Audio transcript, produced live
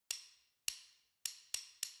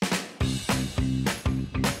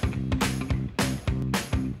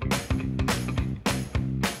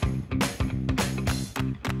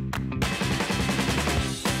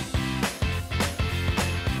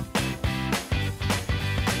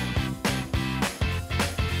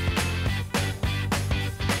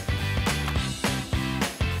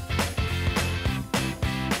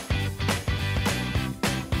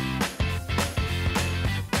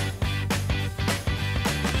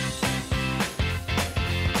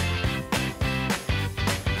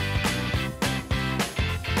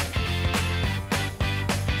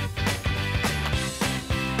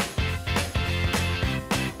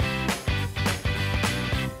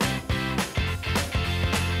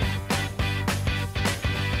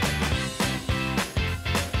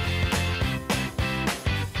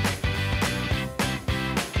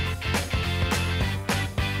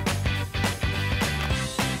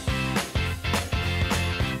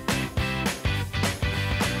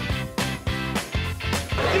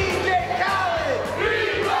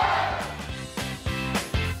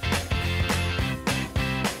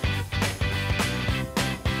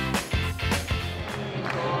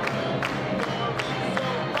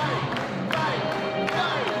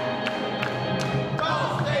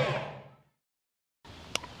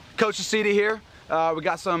Coach is seated here. We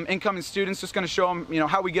got some incoming students, just going to show them,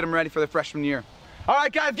 how we get them ready for their freshman year. All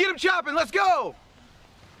right, guys, get them chopping. Let's go.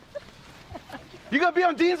 You gonna be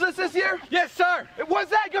on Dean's list this year? Yes, sir.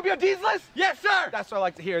 What's that? You gonna be on Dean's list? Yes, sir. That's what I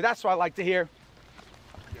like to hear. That's what I like to hear.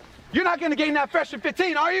 You're not gonna gain that freshman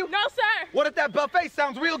 15, are you? No, sir. What if that buffet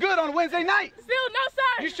sounds real good on a Wednesday night? Still, no,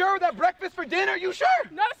 sir. You sure that breakfast for dinner? You sure?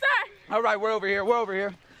 No, sir. All right, we're over here. We're over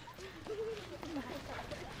here.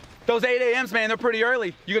 Those 8 a.m.s, man, they're pretty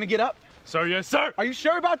early. You gonna get up? Sir, yes, sir. Are you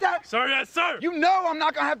sure about that? Sir, yes, sir. You know I'm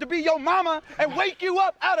not gonna have to be your mama and wake you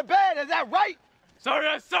up out of bed. Is that right? Sir,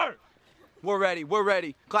 yes, sir. We're ready. We're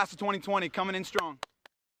ready. Class of 2020 coming in strong.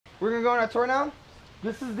 We're gonna go on our tour now.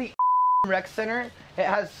 This is the rec center. It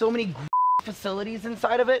has so many facilities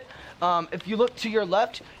inside of it. If you look to your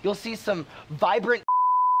left, you'll see some vibrant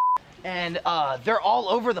and they're all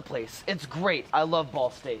over the place. It's great. I love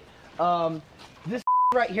Ball State. This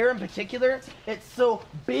right here in particular, it's so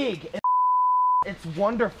big and it's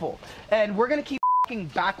wonderful. And we're gonna keep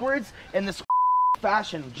backwards in this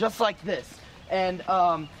fashion, just like this. And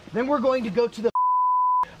then we're going to go to the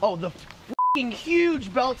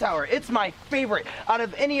huge bell tower. It's my favorite out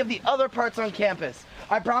of any of the other parts on campus.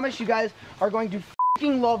 I promise you guys are going to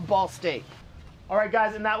love Ball State. All right,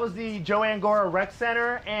 guys, and that was the Joanne Gora Rec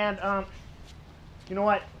Center. And you know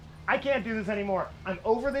what? I can't do this anymore. I'm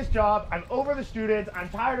over this job. I'm over the students. I'm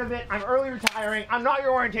tired of it. I'm early retiring. I'm not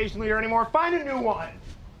your orientation leader anymore. Find a new one.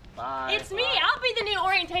 Bye. It's me. I'll be the new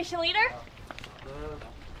orientation leader.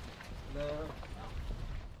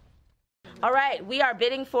 All right, we are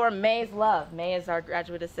bidding for May's Love. May is our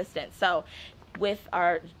graduate assistant. So with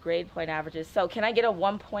our grade point averages. So can I get a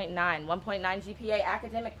 1.9? 1.9 GPA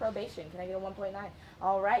academic probation. Can I get a 1.9?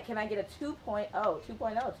 All right, can I get a 2.0?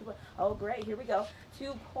 2.0. Oh, great, here we go.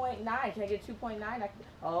 2.9. Can I get a 2.9?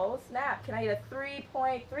 Oh, snap. Can I get a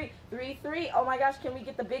 3.3? 3.3. Oh my gosh, can we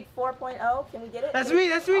get the big 4.0? Can we get it? That's me,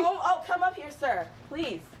 that's me. Oh, come up here, sir.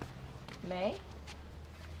 Please. May?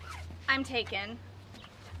 I'm taken.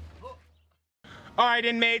 All right,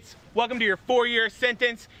 inmates, welcome to your 4-year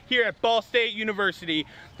sentence here at Ball State University.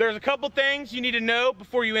 There's a couple things you need to know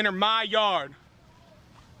before you enter my yard.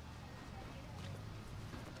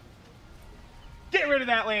 Get rid of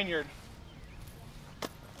that lanyard.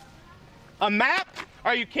 A map?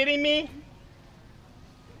 Are you kidding me?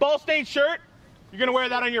 Ball State shirt? You're gonna wear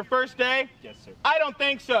that on your first day? Yes, sir. I don't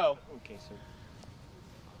think so. Okay, sir.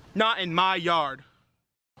 Not in my yard.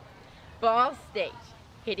 Ball State,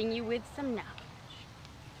 hitting you with some knowledge.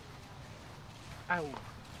 Ow.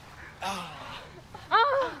 Oh.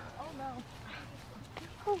 Oh no.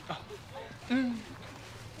 Oh.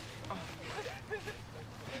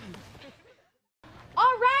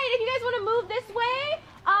 All right, if you guys want to move this way,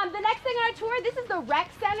 the next thing on our tour, this is the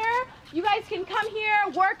rec center. You guys can come here,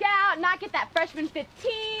 work out, not get that freshman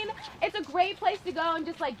 15. It's a great place to go and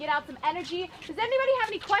just like get out some energy. Does anybody have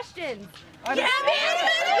any questions? Yeah, All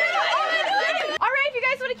right, if you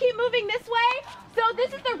guys want to keep moving this way, so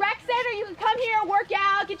this is the rec center. You can come here, work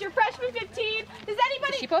out, get your freshman 15. Does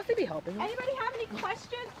anybody? Is she supposed to be helping? Anybody have any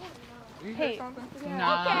questions? Hey. Nah.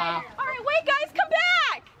 Okay. All right, wait, guys, come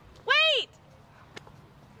back. Wait.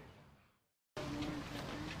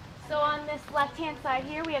 So on this left-hand side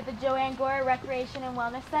here, we have the Joanne Gora Recreation and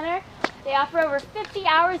Wellness Center. They offer over 50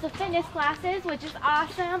 hours of fitness classes, which is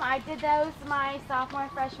awesome. I did those my sophomore,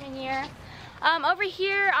 freshman year. Over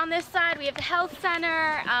here on this side, we have the health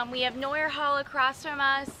center. We have Neuer Hall across from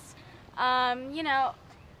us. You know,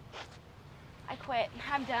 I quit.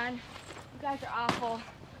 I'm done. You guys are awful.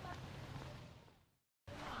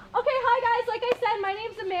 Okay, hi guys, like I said, my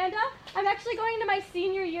name's Amanda. I'm actually going into my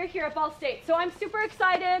senior year here at Ball State, so I'm super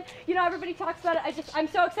excited. You know, everybody talks about it. I'm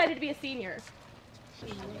so excited to be a senior.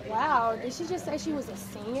 Wow, did she just say she was a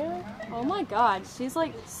senior? Oh my god, she's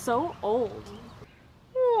like so old.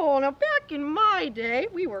 Oh, now back in my day,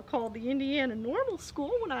 we were called the Indiana Normal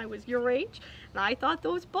School when I was your age, and I thought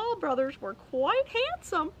those Ball brothers were quite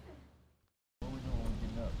handsome.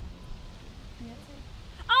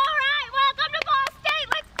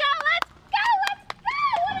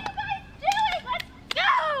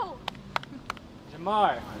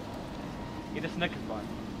 Jamar, eat a Snickers bar.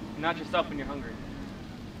 You're not yourself when you're hungry.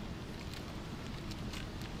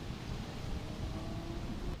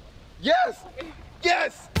 Yes!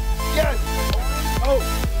 Yes! Yes! Oh!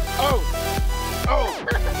 Oh! Oh!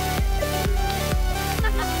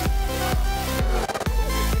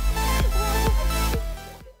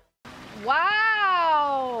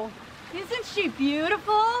 Wow! Isn't she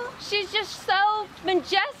beautiful? She's just so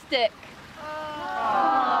majestic.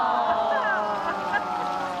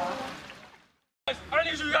 I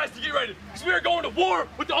need you guys to get ready, because we are going to war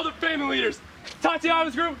with the other family leaders. Time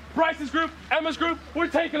Tatiana's group, Bryce's group, Emma's group, we're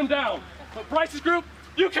taking them down. But Bryce's group,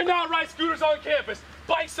 you cannot ride scooters on campus.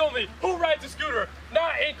 Bikes only. Who rides a scooter?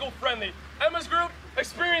 Not ankle friendly. Emma's group,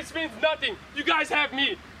 experience means nothing. You guys have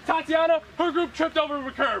me. Tatiana, her group tripped over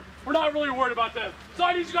a curb. We're not really worried about them. So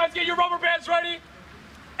I need you guys to get your rubber bands ready.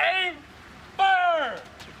 Aim, fire!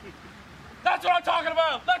 That's what I'm talking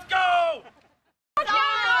about. Let's go!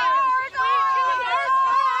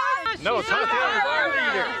 No, Tatiana's our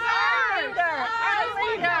leader.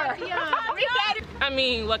 I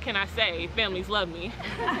mean, what can I say? Families love me.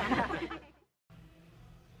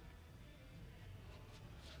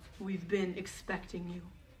 We've been expecting you.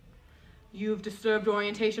 You've disturbed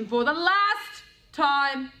orientation for the last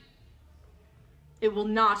time. It will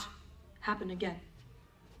not happen again.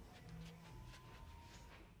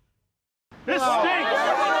 This stinks!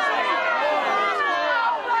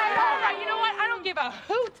 You know what? I don't give a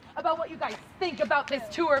hoot about what you guys think about this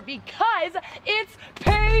tour because it's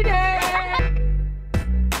payday!